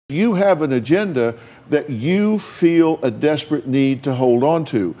You have an agenda that you feel a desperate need to hold on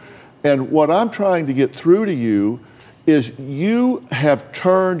to. And what I'm trying to get through to you is you have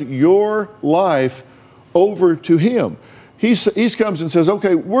turned your life over to him. He comes and says,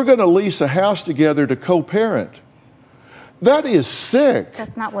 okay, we're going to lease a house together to co-parent. That is sick.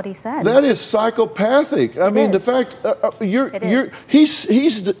 That's not what he said. That is psychopathic. I mean, the fact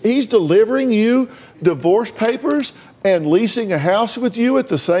he's delivering you divorce papers and leasing a house with you at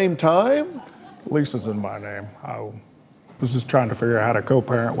the same time? Lisa's in my name. I was just trying to figure out how to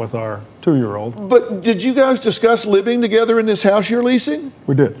co-parent with our 2-year-old. But did you guys discuss living together in this house you're leasing?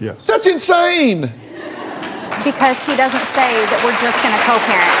 We did, yes. That's insane. Because he doesn't say that we're just going to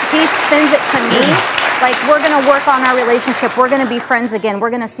co-parent. He spins it to me like we're going to work on our relationship. We're going to be friends again. We're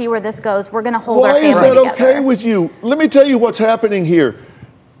going to see where this goes. We're going to hold our family together. Why is that okay with you? Let me tell you what's happening here.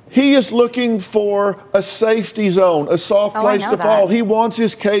 He is looking for a safety zone, a soft place to fall. He wants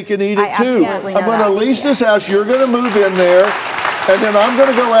his cake and eat it too. I'm going to lease this house. You're going to move in there. And then I'm going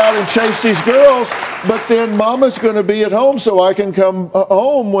to go out and chase these girls. But then Mama's going to be at home so I can come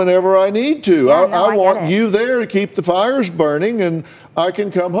home whenever I need to. Yeah, I want you there to keep the fires burning, and I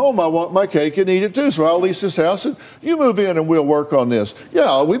can come home. I want my cake and eat it too. So I'll lease this house and you move in and we'll work on this.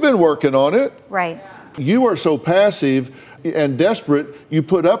 Yeah, we've been working on it. Right. You are so passive and desperate, you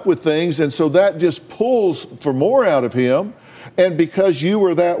put up with things, and so that just pulls for more out of him. And because you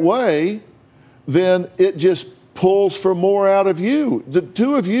were that way, then it just pulls for more out of you. The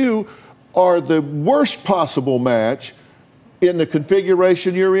two of you are the worst possible match in the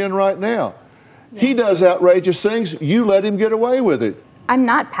configuration you're in right now. Yeah. He does outrageous things, you let him get away with it. I'm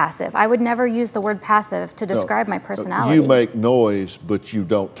not passive. I would never use the word passive to describe my personality. You make noise, but you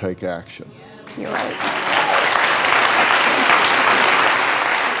don't take action. You're right.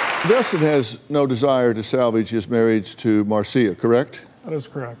 Dustin has no desire to salvage his marriage to Marcia, correct? That is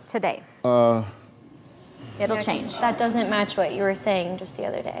correct. Today. It'll change. That doesn't match what you were saying just the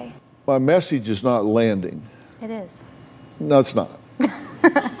other day. My message is not landing. It is. No, it's not.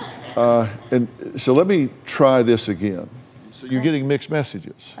 And so let me try this again. So you're getting mixed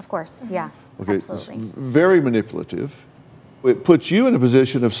messages. Of course, yeah. Okay, absolutely. It's very manipulative. It puts you in a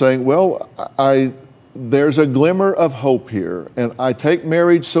position of saying, well, there's a glimmer of hope here, and I take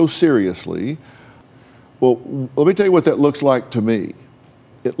marriage so seriously. Well, let me tell you what that looks like to me.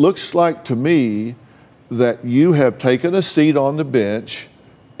 It looks like to me that you have taken a seat on the bench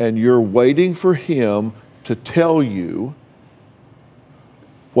and you're waiting for him to tell you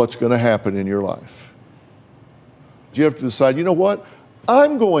what's going to happen in your life. You have to decide, you know what?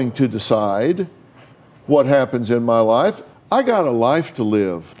 I'm going to decide what happens in my life. I got a life to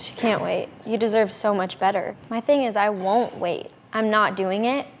live. She can't wait. You deserve so much better. My thing is I won't wait. I'm not doing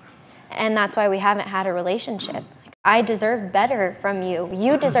it, and that's why we haven't had a relationship. I deserve better from you.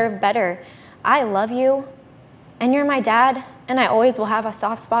 You deserve better. I love you, and you're my dad, and I always will have a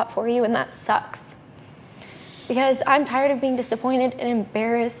soft spot for you, and that sucks. Because I'm tired of being disappointed and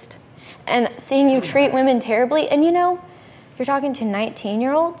embarrassed and seeing you treat women terribly. And you know, you're talking to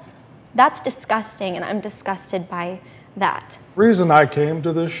 19-year-olds. That's disgusting, and I'm disgusted by that. The reason I came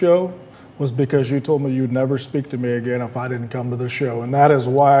to this show was because you told me you'd never speak to me again if I didn't come to the show. And that is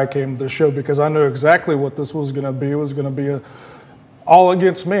why I came to the show, because I knew exactly what this was going to be. It was going to be all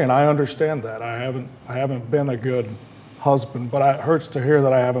against me, and I understand that. I haven't been a good husband, but it hurts to hear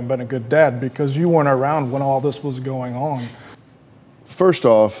that I haven't been a good dad because you weren't around when all this was going on. First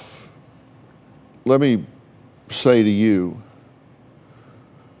off, let me say to you,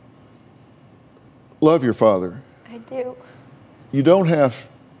 love your father. I do. You don't have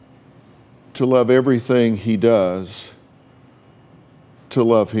to love everything he does to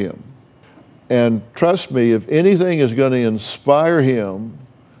love him. And trust me, if anything is going to inspire him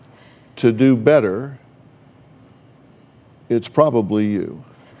to do better, it's probably you.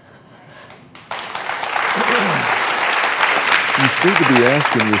 You need to be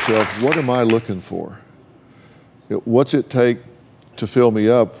asking yourself, what am I looking for? What's it take to fill me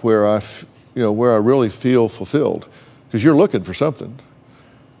up where I really feel fulfilled? Because you're looking for something.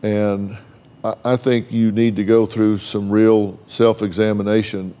 And I think you need to go through some real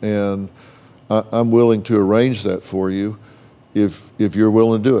self-examination, and I'm willing to arrange that for you if you're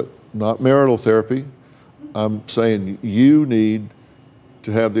willing to do it. Not marital therapy. I'm saying you need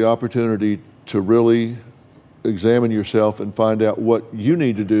to have the opportunity to really examine yourself and find out what you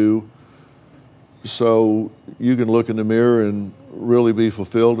need to do so you can look in the mirror and really be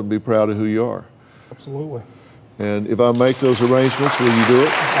fulfilled and be proud of who you are. Absolutely. And if I make those arrangements, will you do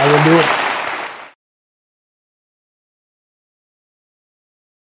it? I will do it.